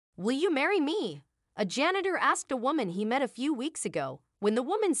"Will you marry me?" a janitor asked a woman he met a few weeks ago. When the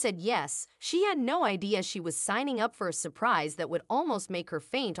woman said yes, she had no idea she was signing up for a surprise that would almost make her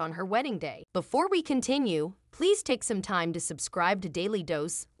faint on her wedding day. Before we continue, please take some time to subscribe to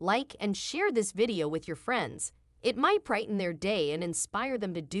Dailydose, like and share this video with your friends. It might brighten their day and inspire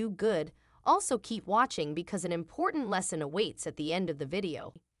them to do good. Also keep watching because an important lesson awaits at the end of the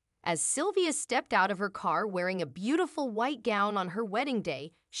video. As Sylvia stepped out of her car wearing a beautiful white gown on her wedding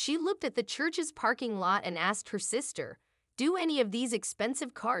day, she looked at the church's parking lot and asked her sister, "Do any of these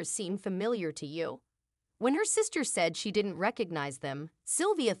expensive cars seem familiar to you?" When her sister said she didn't recognize them,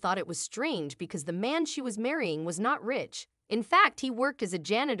 Sylvia thought it was strange because the man she was marrying was not rich. In fact, he worked as a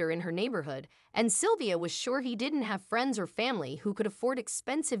janitor in her neighborhood, and Sylvia was sure he didn't have friends or family who could afford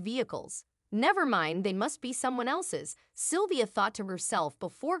expensive vehicles. Never mind, they must be someone else's, Sylvia thought to herself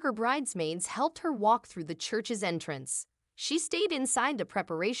before her bridesmaids helped her walk through the church's entrance. She stayed inside the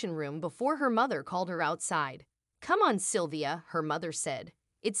preparation room before her mother called her outside. "Come on, Sylvia," her mother said.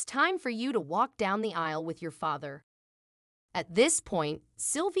 "It's time for you to walk down the aisle with your father." At this point,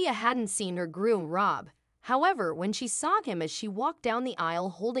 Sylvia hadn't seen her groom, Rob. However, when she saw him as she walked down the aisle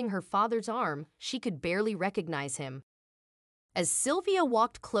holding her father's arm, she could barely recognize him. As Sylvia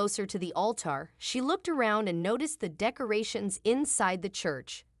walked closer to the altar, she looked around and noticed the decorations inside the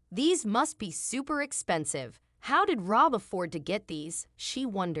church. These must be super expensive. How did Rob afford to get these? She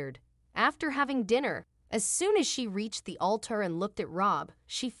wondered. After having dinner, as soon as she reached the altar and looked at Rob,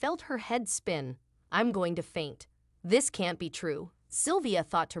 she felt her head spin. "I'm going to faint. This can't be true," Sylvia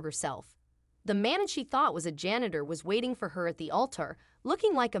thought to herself. The man she thought was a janitor was waiting for her at the altar,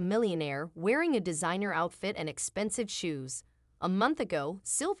 looking like a millionaire, wearing a designer outfit and expensive shoes. A month ago,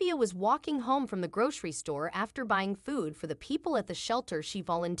 Sylvia was walking home from the grocery store after buying food for the people at the shelter she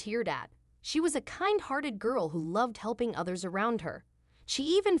volunteered at. She was a kind-hearted girl who loved helping others around her. She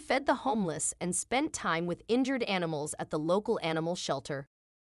even fed the homeless and spent time with injured animals at the local animal shelter.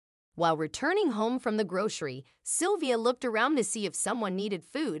 While returning home from the grocery, Sylvia looked around to see if someone needed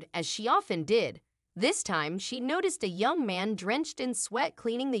food, as she often did. This time, she noticed a young man drenched in sweat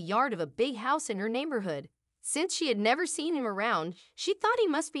cleaning the yard of a big house in her neighborhood. Since she had never seen him around, she thought he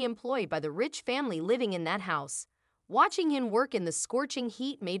must be employed by the rich family living in that house. Watching him work in the scorching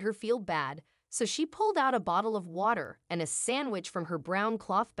heat made her feel bad, so she pulled out a bottle of water and a sandwich from her brown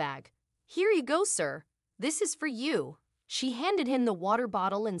cloth bag. "Here you go, sir. This is for you." She handed him the water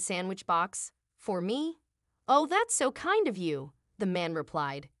bottle and sandwich box. "For me?" "Oh, that's so kind of you," the man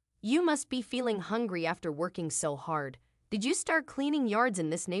replied. "You must be feeling hungry after working so hard. Did you start cleaning yards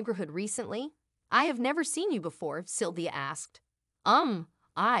in this neighborhood recently?" "I have never seen you before," Sylvia asked.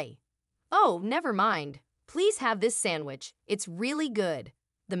 I. "Oh, never mind. Please have this sandwich. It's really good."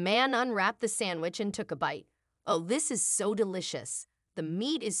 The man unwrapped the sandwich and took a bite. "Oh, this is so delicious. The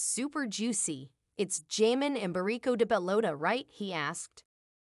meat is super juicy. It's jamon and burrico de pelota, right?" he asked.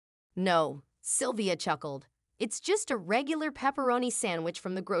 "No," Sylvia chuckled. "It's just a regular pepperoni sandwich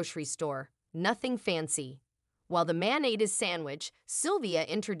from the grocery store. Nothing fancy." While the man ate his sandwich, Sylvia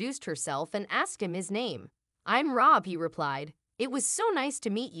introduced herself and asked him his name. "I'm Rob," he replied. "It was so nice to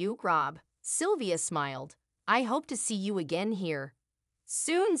meet you, Rob." Sylvia smiled. "I hope to see you again here."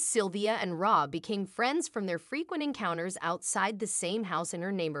 Soon, Sylvia and Rob became friends from their frequent encounters outside the same house in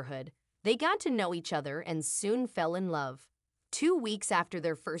her neighborhood. They got to know each other and soon fell in love. 2 weeks after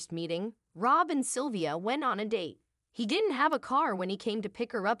their first meeting, Rob and Sylvia went on a date. He didn't have a car when he came to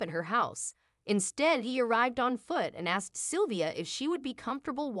pick her up at her house. Instead, he arrived on foot and asked Sylvia if she would be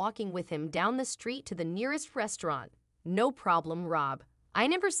comfortable walking with him down the street to the nearest restaurant. "No problem, Rob. I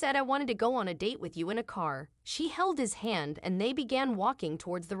never said I wanted to go on a date with you in a car." She held his hand and they began walking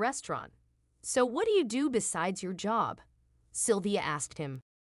towards the restaurant. "So what do you do besides your job?" Sylvia asked him.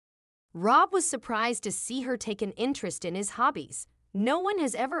 Rob was surprised to see her take an interest in his hobbies. "No one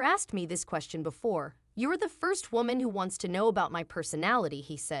has ever asked me this question before. You're the first woman who wants to know about my personality,"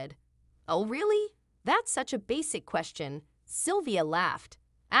 he said. "Oh, really? That's such a basic question." Sylvia laughed.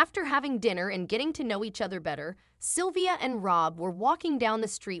 After having dinner and getting to know each other better, Sylvia and Rob were walking down the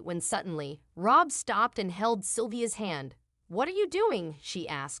street when suddenly, Rob stopped and held Sylvia's hand. "What are you doing?" she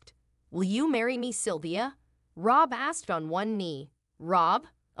asked. "Will you marry me, Sylvia?" Rob asked on one knee. "Rob?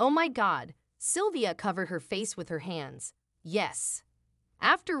 Oh my God." Sylvia covered her face with her hands. "Yes."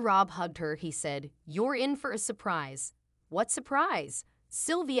 After Rob hugged her, he said, "You're in for a surprise." "What surprise?"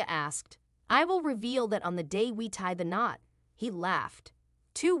 Sylvia asked. "I will reveal that on the day we tie the knot." He laughed.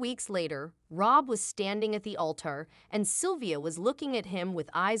 2 weeks later, Rob was standing at the altar and Sylvia was looking at him with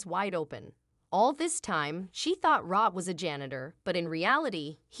eyes wide open. All this time, she thought Rob was a janitor, but in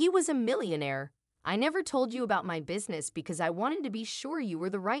reality, he was a millionaire. I never told you about my business because I wanted to be sure you were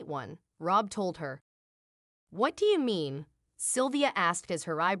the right one, Rob told her. What do you mean? Sylvia asked as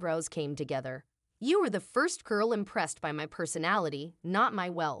her eyebrows came together. You were the first girl impressed by my personality, not my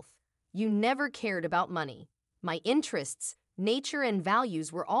wealth. You never cared about money. My interests, nature, and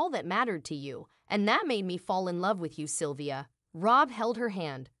values were all that mattered to you, and that made me fall in love with you, Sylvia. Rob held her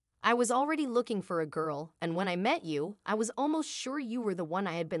hand. I was already looking for a girl, and when I met you, I was almost sure you were the one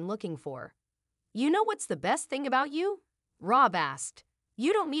I had been looking for. You know what's the best thing about you? Rob asked.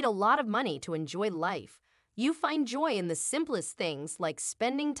 You don't need a lot of money to enjoy life. You find joy in the simplest things like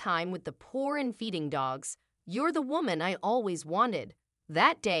spending time with the poor and feeding dogs. You're the woman I always wanted.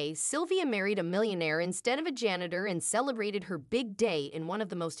 That day, Sylvia married a millionaire instead of a janitor and celebrated her big day in one of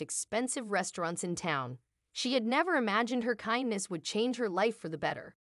the most expensive restaurants in town. She had never imagined her kindness would change her life for the better.